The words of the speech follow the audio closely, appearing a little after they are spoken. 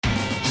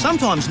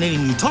Sometimes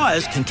needing new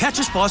tyres can catch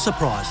us by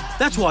surprise.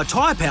 That's why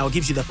Tyre Power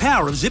gives you the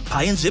power of zip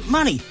pay and zip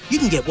money. You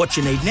can get what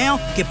you need now,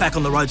 get back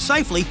on the road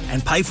safely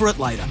and pay for it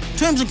later.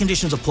 Terms and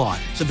conditions apply.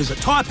 So visit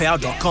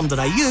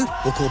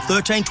tyrepower.com.au or call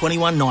 13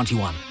 21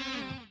 91.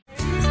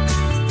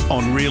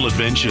 On Real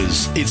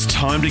Adventures, it's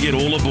time to get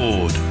all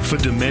aboard for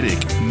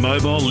Dometic,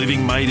 mobile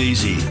living made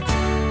easy.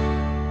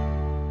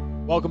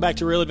 Welcome back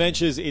to Real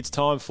Adventures. It's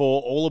time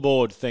for All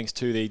Aboard, thanks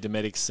to the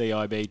Dometic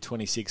CIB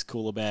 26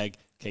 cooler bag.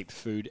 Keep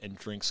food and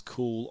drinks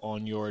cool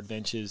on your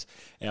adventures.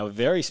 Our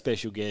very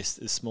special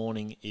guest this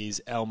morning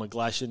is Al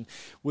McGlashan.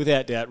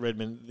 Without doubt,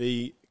 Redmond,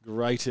 the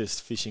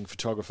greatest fishing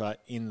photographer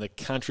in the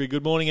country.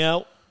 Good morning,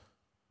 Al.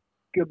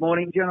 Good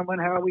morning, gentlemen.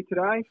 How are we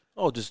today?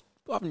 Oh,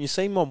 haven't you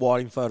seen my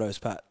whiting photos,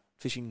 Pat?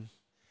 Fishing.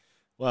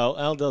 Well,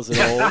 Al does it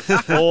all.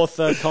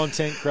 Author,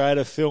 content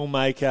creator,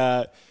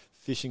 filmmaker.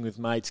 Fishing with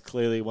mates,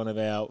 clearly one of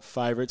our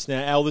favourites.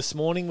 Now, Al, this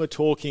morning we're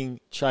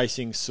talking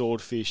chasing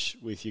swordfish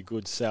with your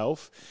good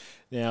self.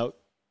 Now,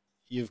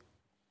 you've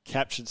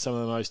captured some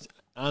of the most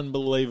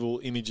unbelievable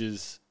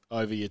images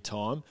over your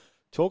time.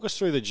 Talk us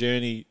through the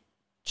journey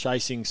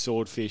chasing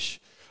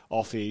swordfish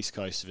off the east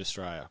coast of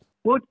Australia.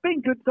 Well, it's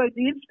been good. So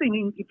the interesting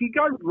thing, if you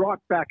go right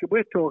back, and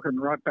we're talking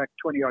right back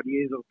 20-odd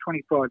years or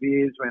 25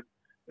 years when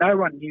no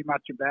one knew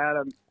much about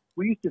them,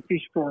 we used to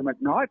fish for them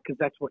at night because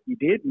that's what you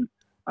did. And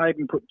I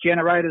even put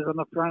generators on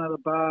the front of the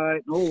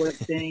boat and all those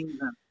things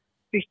and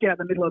fished out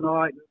in the middle of the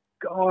night,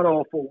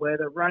 god-awful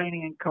weather,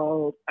 raining and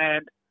cold.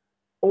 And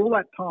all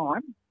that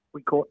time,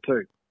 we caught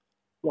two.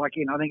 Like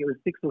I think it was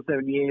 6 or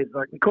 7 years.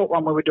 Like we caught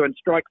one when we were doing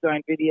strike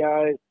zone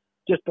videos,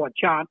 just by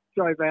chance,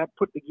 drove out,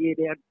 put the gear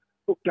down,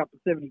 hooked up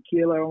a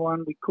 70-kilo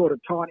one. We caught a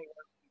tiny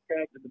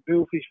one at the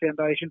Billfish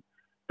Foundation.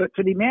 But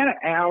for the amount of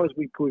hours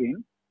we put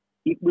in,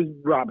 it was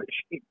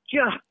rubbish. It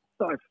just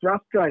so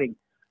frustrating.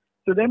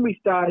 So then we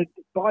started,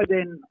 by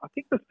then, I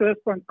think the first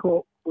one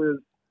caught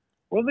wasn't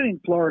in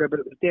Florida, but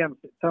it was down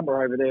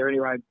somewhere over there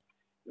anyway.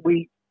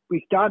 We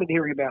started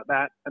hearing about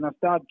that, and I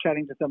started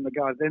chatting to some of the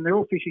guys. Then they're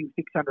all fishing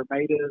 600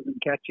 metres and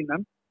catching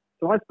them.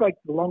 So I spoke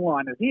to the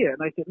longliners here, and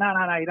they said, no,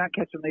 you don't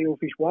catch them, you'll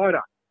fish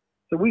wider.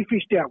 So we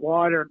fished out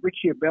wider, and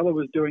Richie Abella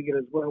was doing it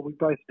as well. We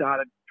both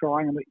started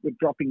trying, and we're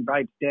dropping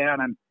baits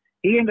down, and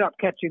he ended up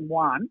catching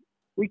one.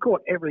 We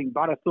caught everything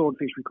but a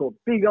swordfish. We caught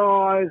big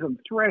eyes and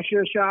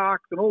thresher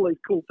sharks and all these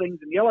cool things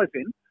and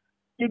yellowfin.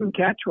 Didn't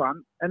catch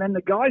one. And then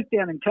the guys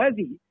down in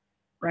Tassie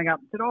rang up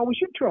and said, we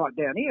should try it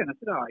down here. And I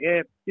said,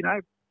 yeah,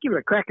 give it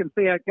a crack and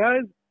see how it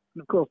goes.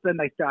 And, of course, then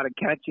they started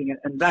catching it,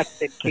 and that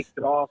then kicked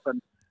it off.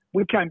 And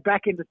we came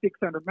back into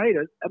 600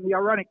 metres. And the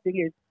ironic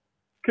thing is,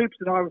 Coops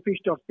and I were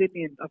fished off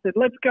Sydney, and I said,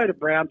 let's go to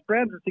Browns.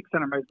 Browns are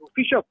 600 metres. We'll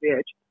fish off the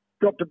edge,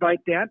 drop the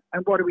bait down,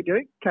 and what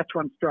do? Catch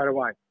one straight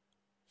away.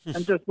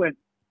 And just went,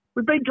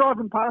 we've been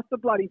driving past the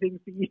bloody things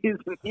for years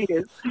and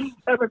years,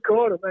 haven't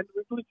caught them, and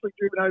we've literally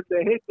driven over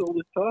their heads all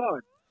this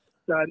time.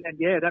 So, and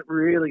yeah, that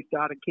really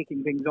started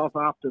kicking things off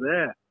after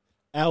there.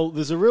 Al,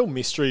 there's a real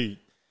mystery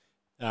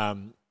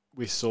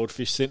with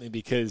swordfish, certainly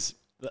because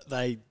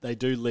they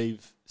do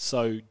leave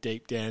so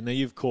deep down. Now,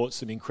 you've caught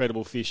some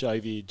incredible fish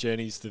over your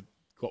journeys. They've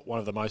got one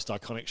of the most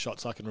iconic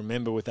shots I can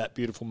remember with that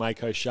beautiful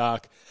mako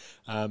shark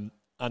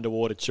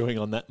underwater chewing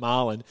on that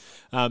marlin.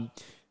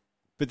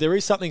 But there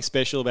is something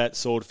special about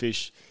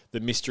swordfish,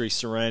 the mystery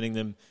surrounding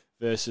them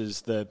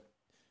versus the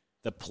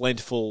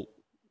plentifulness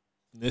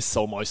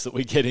almost that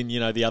we get in,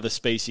 the other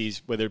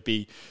species, whether it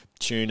be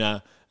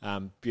tuna,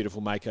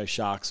 beautiful mako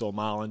sharks or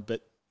marlin.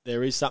 But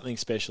there is something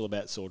special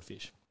about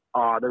swordfish.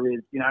 Oh, there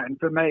is. And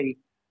for me,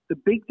 the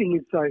big thing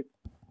is, so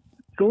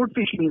sword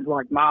fishing is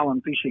like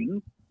marlin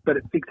fishing, but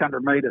at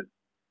 600 metres.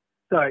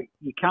 So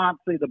you can't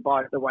see the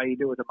bite the way you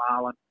do with a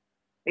marlin.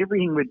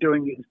 Everything we're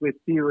doing is we're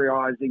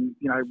theorising,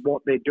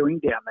 what they're doing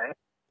down there.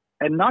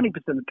 And 90%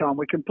 of the time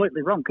we're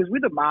completely wrong. Because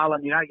with a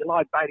marlin, you're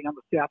live baiting on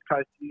the south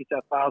coast of New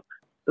South Wales.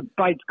 The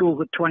bait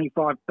school's at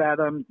 25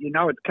 fathoms.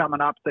 It's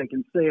coming up so you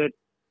can see it.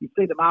 You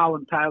see the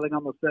marlin tailing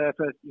on the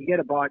surface. You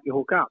get a bite, you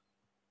hook up.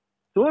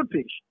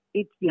 Swordfish,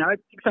 it's,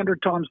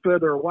 600 times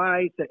further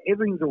away. So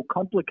everything's all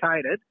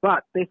complicated.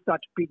 But they're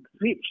such big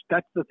fish.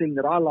 That's the thing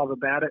that I love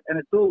about it. And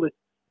it's all this.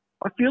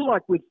 I feel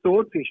like with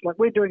swordfish, like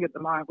we're doing at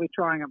the moment, we're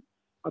trying them.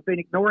 I've been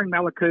ignoring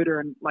Malakuta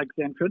and Lakes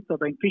Entrance.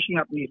 I've been fishing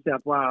up New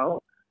South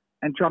Wales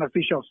and trying to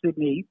fish off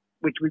Sydney,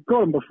 which we've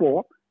got them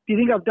before. Do you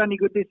think I've done any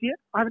good this year?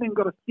 I haven't even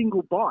got a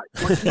single bite.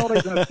 Like, not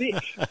even a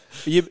fish.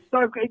 So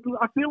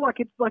I feel like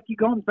it's like you're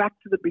going back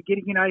to the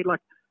beginning,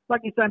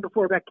 like you're saying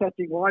before about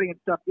catching whiting and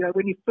stuff.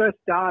 When you first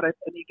start it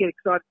and you get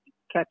excited to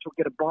catch or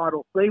get a bite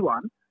or see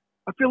one,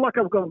 I feel like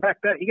I've gone back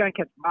there. You're going to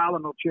catch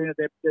marlin or tuna.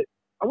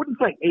 I wouldn't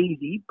say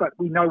easy, but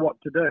we know what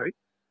to do.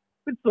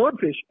 With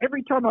swordfish,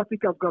 every time I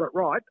think I've got it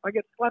right, I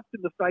get slapped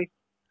in the face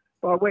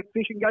by a wet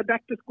fish and go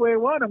back to square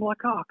one. I'm like,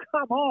 oh,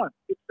 come on.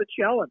 It's the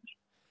challenge.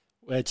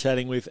 We're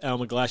chatting with Al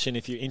McGlashan.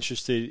 If you're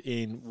interested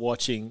in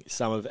watching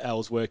some of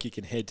Al's work, you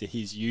can head to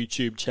his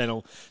YouTube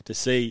channel to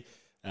see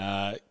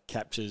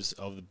captures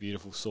of the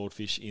beautiful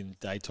swordfish in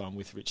daytime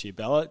with Richie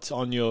Abella. It's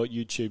on your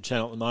YouTube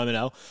channel at the moment,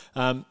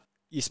 Al.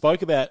 You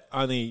spoke about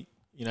only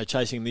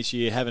chasing this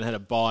year, haven't had a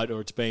bite,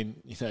 or it's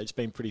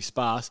been pretty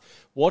sparse.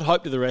 What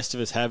hope do the rest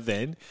of us have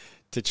then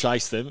to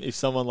chase them if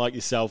someone like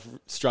yourself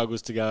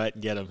struggles to go out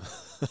and get them?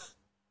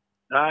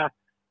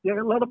 Yeah,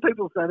 a lot of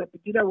people say that,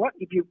 but you know what?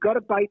 If you've got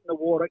a bait in the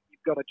water,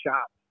 you've got a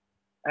chance.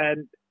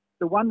 And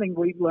the one thing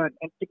we've learned,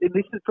 and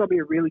this is probably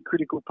a really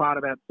critical part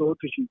about sword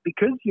fishing,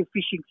 because you're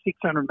fishing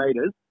 600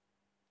 metres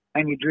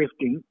and you're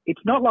drifting,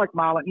 it's not like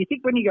marlin. You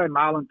think when you go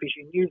marlin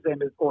fishing, use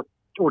them as, or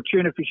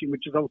tuna fishing,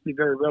 which is obviously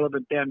very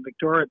relevant down in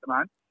Victoria at the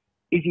moment,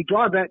 is you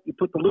drive out, you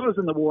put the lures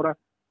in the water,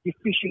 you're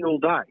fishing all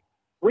day.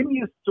 When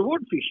you're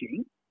sword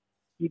fishing,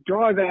 you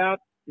drive out,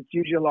 it's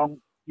usually a long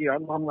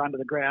run to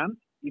the ground,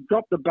 you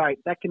drop the bait,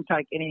 that can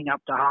take anything up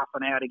to half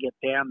an hour to get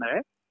down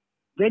there.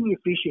 Then you're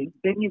fishing,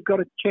 then you've got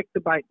to check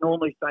the bait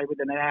normally, say,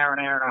 within an hour and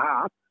a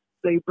half,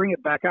 so you bring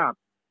it back up.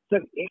 So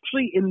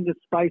actually in the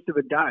space of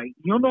a day,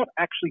 you're not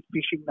actually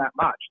fishing that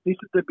much. This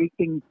is the big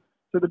thing.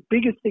 So the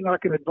biggest thing I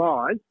can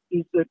advise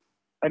is that,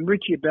 and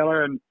Richie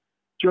Abella and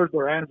George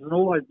Lorenz and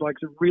all those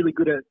blokes are really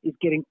good at, is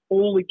getting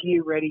all the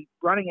gear ready,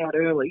 running out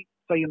early,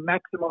 so you're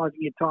maximising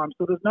your time.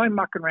 So there's no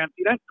mucking around.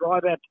 You don't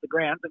drive out to the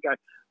grounds and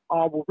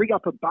go, we'll rig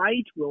up a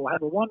bait, we'll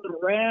have a wander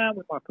around,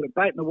 we might put a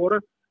bait in the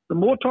water. The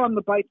more time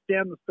the bait's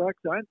down the strike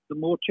zone, the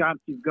more chance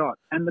you've got.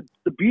 And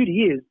the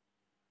beauty is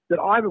that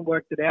I haven't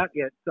worked it out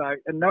yet,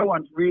 and no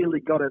one's really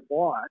got it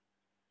wired.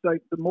 So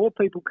the more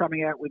people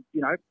coming out with,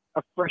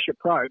 a fresh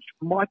approach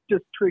might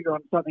just trigger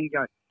on something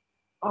and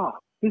go,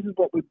 this is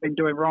what we've been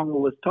doing wrong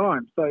all this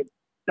time. So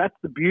that's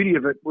the beauty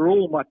of it. We're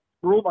almost,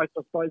 I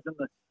suppose,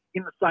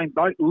 in the same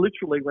boat,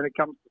 literally, when it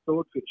comes to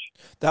swordfish.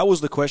 That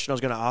was the question I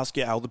was going to ask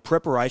you, Al. The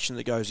preparation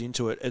that goes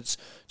into it.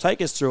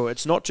 Take us through it.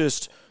 It's not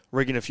just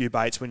rigging a few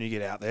baits when you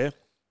get out there.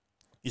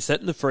 You're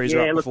setting the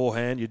freezer up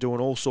beforehand. You're doing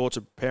all sorts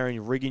of preparing.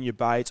 You're rigging your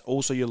baits,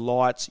 also your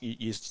lights,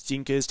 your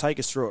sinkers. Take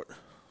us through it.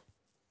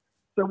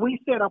 So we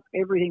set up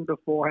everything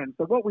beforehand.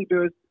 So what we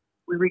do is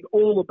we rig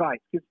all the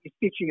baits. If you're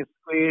stitching a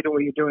squid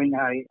or you're doing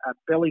a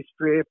belly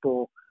strip,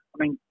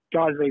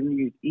 guys even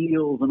use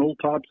eels and all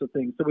types of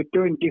things. So we're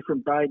doing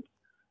different baits.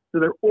 So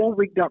they're all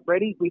rigged up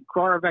ready. We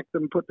cryovac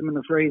them and put them in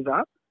the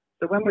freezer.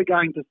 So when we're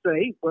going to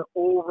sea, we're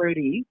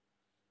already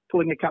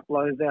pulling a couple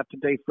of those out to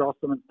defrost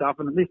them and stuff.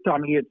 And this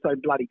time of year, it's so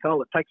bloody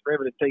cold, it takes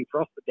forever to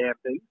defrost the damn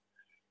thing.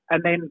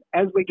 And then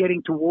as we're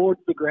getting towards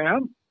the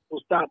ground,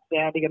 we'll start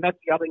sounding. And that's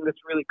the other thing that's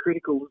really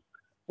critical.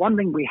 One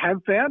thing we have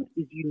found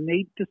is you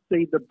need to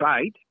see the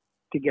bait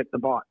to get the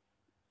bite.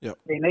 Yep.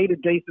 You need a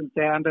decent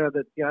sounder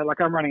that, like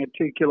I'm running a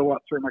 2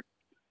 kilowatt through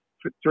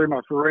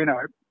my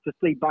Farino to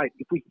see bait.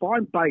 If we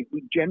find bait,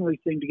 we generally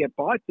seem to get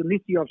bites. And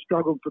this year I've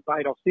struggled for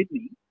bait off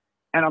Sydney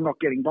and I'm not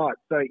getting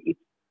bites. So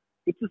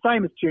it's the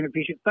same as tuna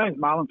fish. It's the same as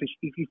marlin fish.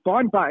 If you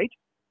find bait,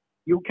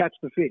 you'll catch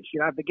the fish.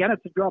 If the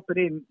gannets to drop it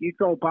in, you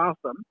troll past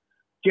them.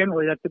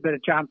 Generally, that's a better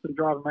chance than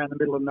driving around the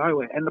middle of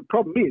nowhere. And the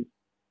problem is,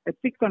 at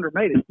 600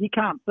 metres, you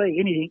can't see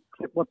anything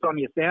except what's on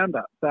your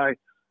sounder. So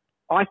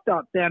I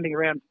start sounding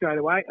around straight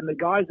away, and the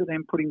guys are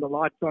then putting the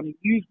lights on. You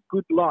use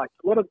good lights.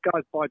 A lot of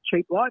guys buy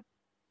cheap lights.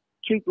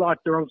 Cheap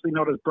lights are obviously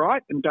not as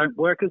bright and don't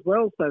work as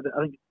well. So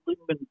I think it's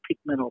Linden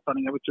Pitman or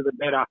something, which are the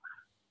better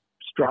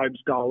strobe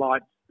style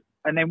lights.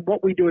 And then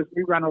what we do is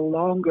we run a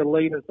longer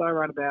leader, so I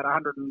run about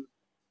 100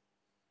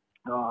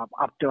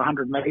 up to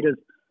 100 metres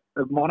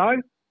of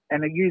mono,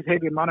 and I use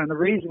heavier mono. And the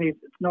reason is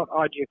it's not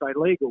IGFA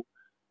legal.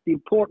 The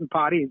important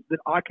part is that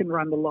I can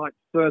run the lights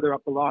further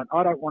up the line.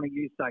 I don't want to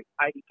use, say,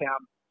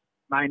 80-pound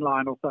main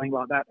line or something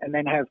like that and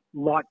then have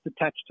lights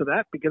attached to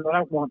that, because I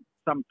don't want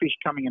some fish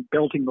coming and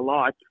belting the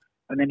light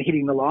and then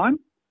hitting the line.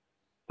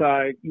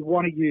 So you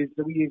want to use,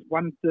 we use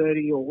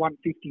 130 or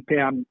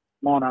 150-pound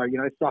mono,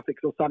 suffix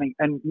or something,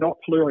 and not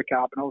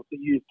fluorocarbon. I also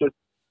use just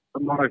a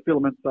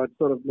monofilament, so it's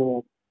sort of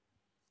more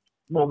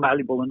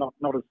malleable and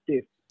not as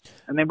stiff.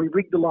 And then we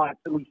rig the lights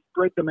and we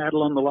spread them out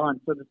along the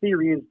line. So the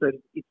theory is that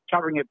it's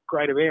covering a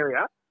greater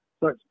area,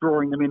 so it's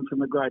drawing them in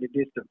from a greater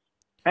distance.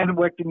 Hasn't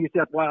worked in New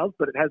South Wales,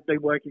 but it has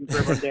been working for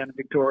everyone down in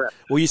Victoria.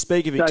 Well, you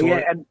speak of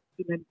Victoria. So,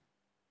 yeah,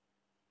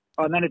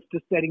 and then it's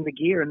just setting the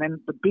gear. And then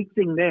the big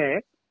thing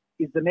there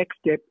is the next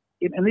step,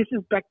 and this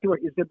is back to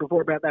what you said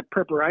before about that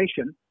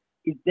preparation,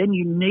 is then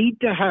you need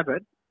to have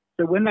it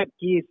so when that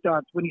gear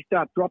starts, when you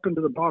start dropping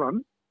to the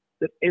bottom,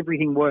 that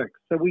everything works.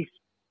 So we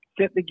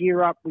set the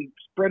gear up, we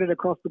spread it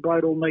across the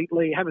boat all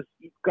neatly,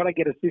 you've got to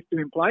get a system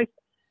in place.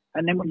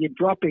 And then when you're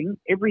dropping,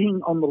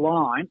 everything on the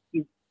line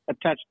is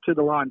attached to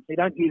the line. So you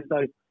don't use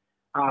those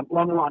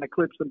long liner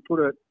clips and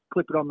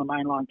clip it on the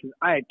main line, because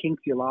A, it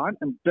kinks your line,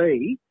 and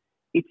B,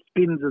 it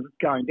spins as it's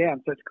going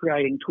down, so it's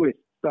creating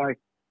twists. So,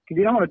 because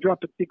you don't want to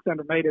drop it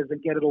 600 metres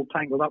and get it all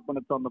tangled up when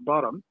it's on the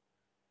bottom.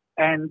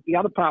 And the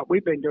other part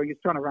we've been doing is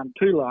trying to run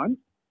two lines,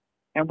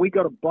 and we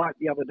got a bite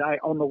the other day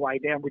on the way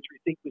down, which we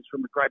think was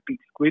from a great big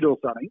squid or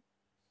something.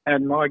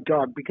 And my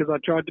God, because I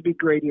tried to be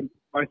greedy and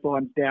both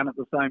lines down at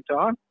the same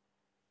time,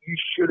 you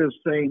should have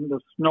seen the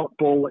snot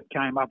ball that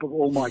came up of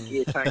all my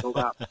gear tangled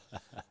up.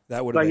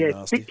 That would have been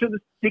nasty.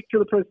 Stick to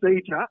the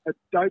procedure and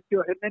don't do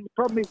it. And then the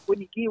problem is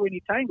when you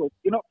tangle,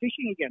 you're not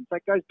fishing again. So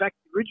it goes back to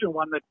the original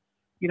one that,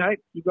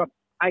 you've got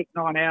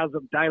 8-9 hours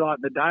of daylight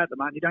in the day at the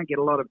moment. You don't get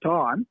a lot of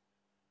time.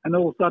 And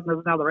all of a sudden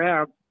there's another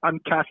hour of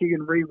uncutting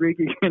and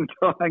re-rigging and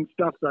tying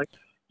stuff. So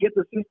get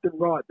the system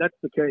right. That's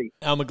the key.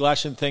 Al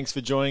McGlashan, thanks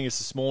for joining us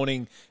this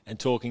morning and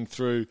talking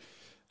through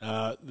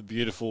the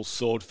beautiful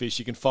swordfish.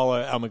 You can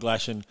follow Al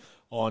McGlashan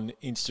on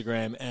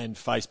Instagram and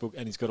Facebook,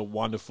 and he's got a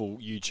wonderful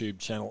YouTube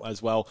channel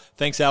as well.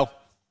 Thanks, Al.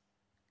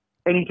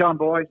 Anytime,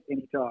 boys.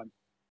 Anytime.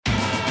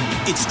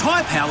 It's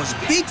Tyre Power's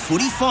Big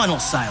Footy Final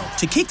Sale.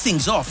 To kick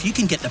things off, you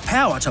can get the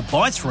power to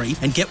buy 3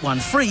 and get 1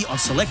 free on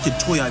selected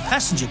Toyo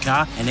passenger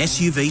car and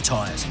SUV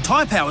tyres.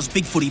 Tyre Power's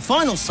Big Footy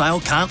Final Sale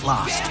can't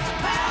last.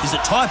 Visit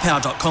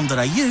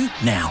tyrepower.com.au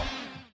now.